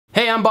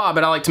Hey, I'm Bob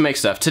at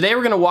ILikeToMakeStuff. Today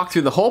we're going to walk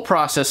through the whole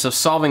process of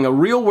solving a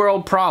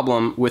real-world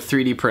problem with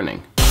 3D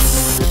printing.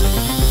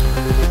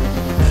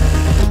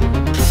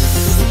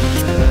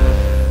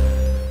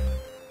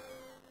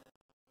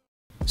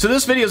 So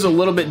this video is a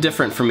little bit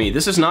different for me.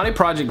 This is not a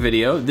project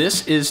video.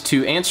 This is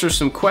to answer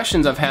some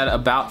questions I've had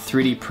about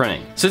 3D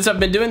printing. Since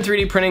I've been doing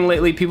 3D printing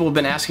lately, people have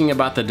been asking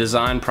about the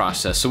design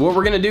process. So what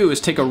we're gonna do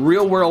is take a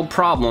real world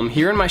problem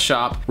here in my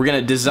shop. We're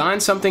gonna design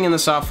something in the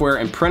software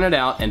and print it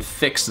out and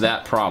fix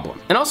that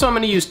problem. And also I'm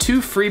gonna use 2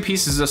 free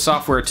pieces of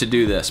software to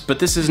do this, but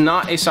this is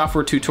not a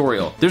software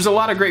tutorial. There's a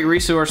lot of great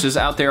resources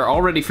out there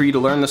already for you to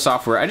learn the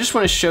software. I just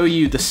wanna show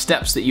you the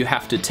steps that you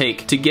have to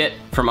take to get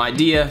from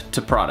idea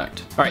to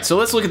product. All right, so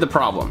let's look at the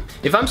problem.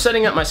 If I'm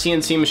setting up my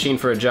CNC machine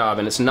for a job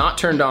and it's not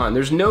turned on,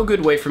 there's no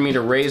good way for me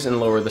to raise and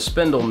lower the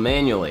spindle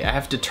manually. I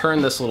have to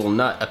turn this little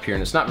nut up here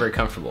and it's not very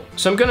comfortable.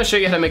 So I'm gonna show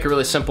you how to make a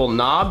really simple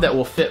knob that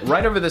will fit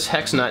right over this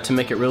hex nut to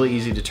make it really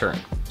easy to turn.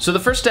 So the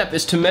first step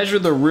is to measure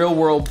the real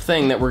world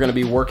thing that we're gonna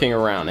be working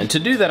around. And to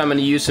do that, I'm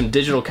gonna use some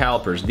digital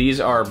calipers. These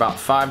are about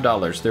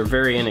 $5. They're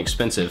very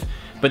inexpensive,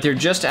 but they're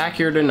just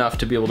accurate enough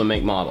to be able to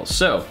make models.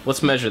 So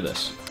let's measure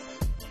this.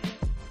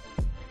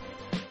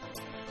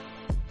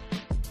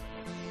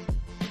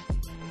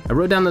 I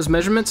wrote down those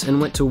measurements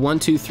and went to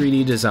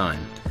 123D Design.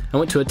 I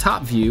went to a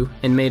top view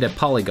and made a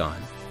polygon,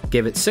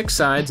 gave it 6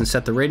 sides and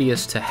set the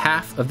radius to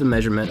half of the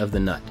measurement of the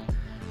nut.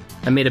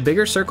 I made a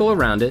bigger circle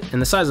around it,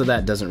 and the size of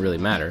that doesn't really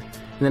matter,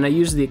 and then I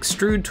used the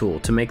extrude tool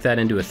to make that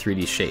into a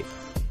 3D shape.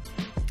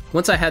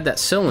 Once I had that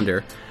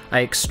cylinder, I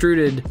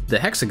extruded the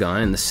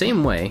hexagon in the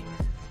same way,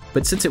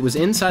 but since it was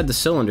inside the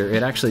cylinder,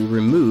 it actually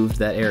removed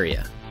that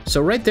area.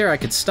 So right there I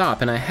could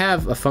stop and I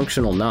have a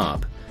functional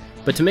knob,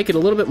 but to make it a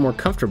little bit more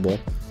comfortable,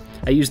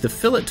 I used the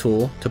fillet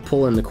tool to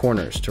pull in the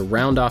corners to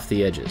round off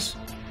the edges.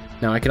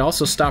 Now I could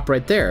also stop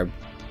right there,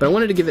 but I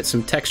wanted to give it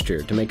some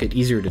texture to make it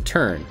easier to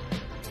turn.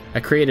 I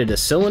created a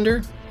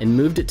cylinder and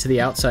moved it to the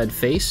outside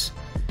face.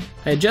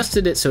 I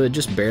adjusted it so it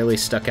just barely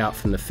stuck out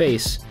from the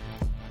face,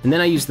 and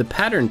then I used the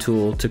pattern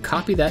tool to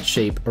copy that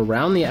shape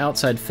around the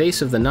outside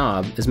face of the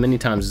knob as many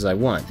times as I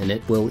want, and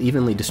it will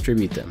evenly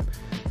distribute them.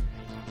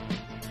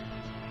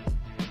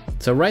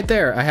 So right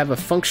there I have a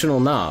functional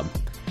knob.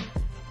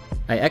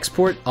 I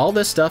export all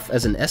this stuff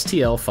as an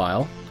STL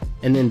file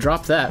and then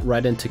drop that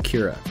right into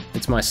Cura.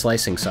 It's my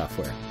slicing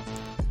software.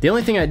 The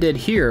only thing I did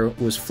here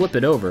was flip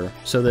it over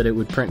so that it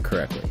would print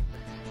correctly.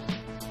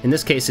 In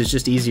this case, it's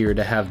just easier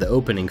to have the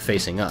opening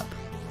facing up.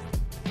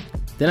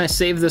 Then I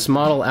saved this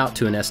model out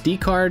to an SD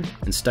card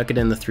and stuck it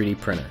in the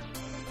 3D printer.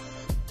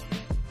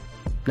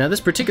 Now this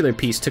particular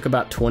piece took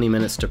about 20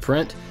 minutes to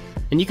print,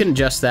 and you can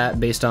adjust that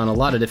based on a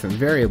lot of different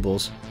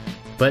variables,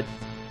 but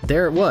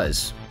there it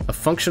was, a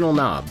functional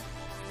knob.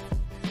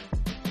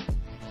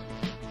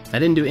 I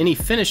didn't do any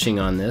finishing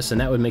on this,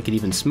 and that would make it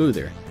even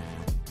smoother.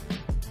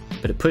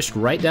 But it pushed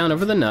right down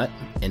over the nut,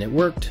 and it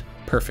worked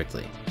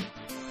perfectly.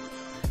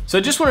 So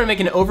I just wanted to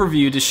make an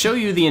overview to show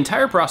you the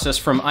entire process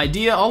from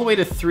idea all the way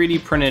to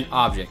 3D printed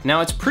object.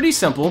 Now it's pretty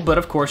simple, but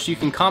of course you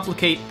can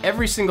complicate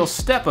every single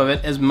step of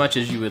it as much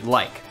as you would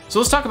like. So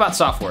let's talk about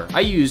software.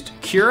 I used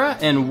Cura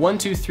and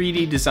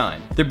 123D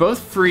Design. They're both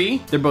free,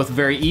 they're both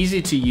very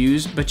easy to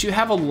use, but you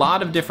have a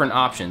lot of different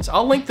options.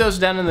 I'll link those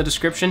down in the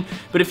description,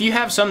 but if you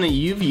have some that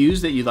you've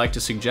used that you'd like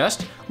to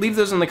suggest, leave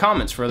those in the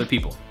comments for other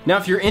people. Now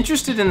if you're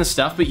interested in the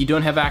stuff but you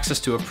don't have access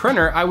to a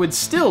printer, I would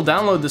still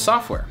download the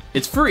software.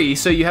 It's free,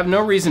 so you have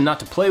no reason not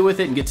to play with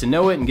it and get to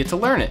know it and get to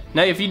learn it.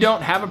 Now if you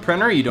don't have a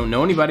printer, you don't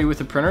know anybody with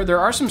a printer, there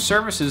are some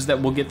services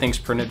that will get things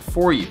printed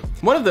for you.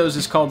 One of those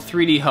is called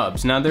 3D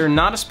Hubs. Now they're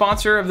not a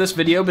sponsor of this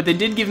video, but they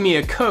did give me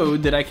a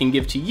code that I can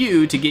give to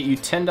you to get you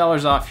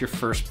 $10 off your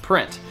first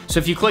print. So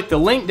if you click the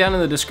link down in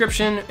the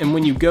description and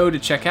when you go to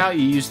check out,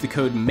 you use the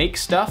code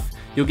MAKESTUFF,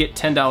 you'll get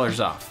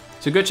 $10 off.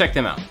 So go check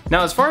them out.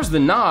 Now as far as the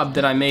knob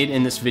that I made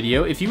in this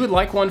video, if you would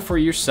like one for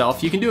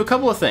yourself, you can do a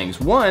couple of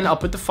things. One, I'll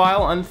put the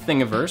file on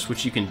Thingiverse,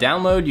 which you can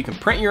download, you can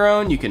print your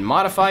own, you can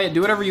modify it,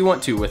 do whatever you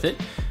want to with it.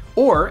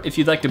 Or if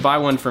you'd like to buy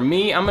one from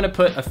me, I'm gonna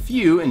put a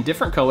few in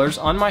different colors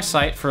on my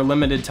site for a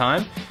limited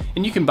time,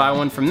 and you can buy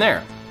one from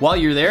there. While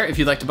you're there, if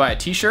you'd like to buy a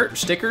t-shirt,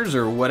 stickers,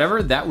 or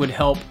whatever, that would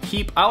help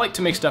keep I Like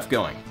to Make Stuff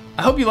going.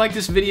 I hope you liked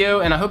this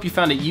video and I hope you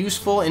found it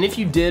useful, and if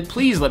you did,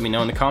 please let me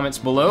know in the comments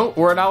below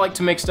or at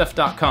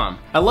ILikeToMakeStuff.com.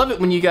 I love it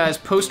when you guys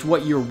post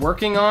what you're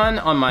working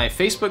on my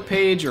Facebook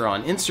page or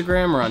on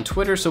Instagram or on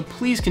Twitter, so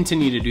please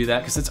continue to do that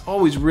because it's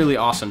always really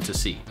awesome to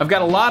see. I've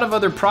got a lot of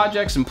other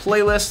projects and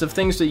playlists of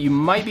things that you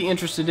might be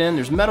interested in.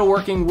 There's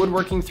metalworking,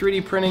 woodworking,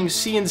 3D printing,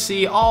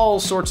 CNC,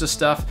 all sorts of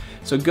stuff,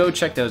 so go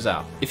check those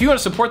out. If you want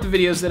to support the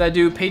videos that I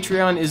do,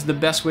 Patreon is the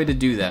best way to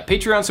do that.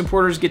 Patreon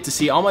supporters get to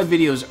see all my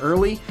videos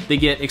early, they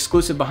get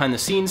exclusive behind the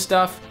scenes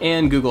stuff,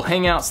 and Google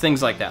Hangouts,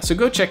 things like that. So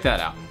go check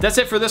that out. That's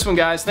it for this one,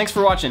 guys. Thanks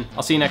for watching.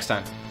 I'll see you next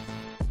time.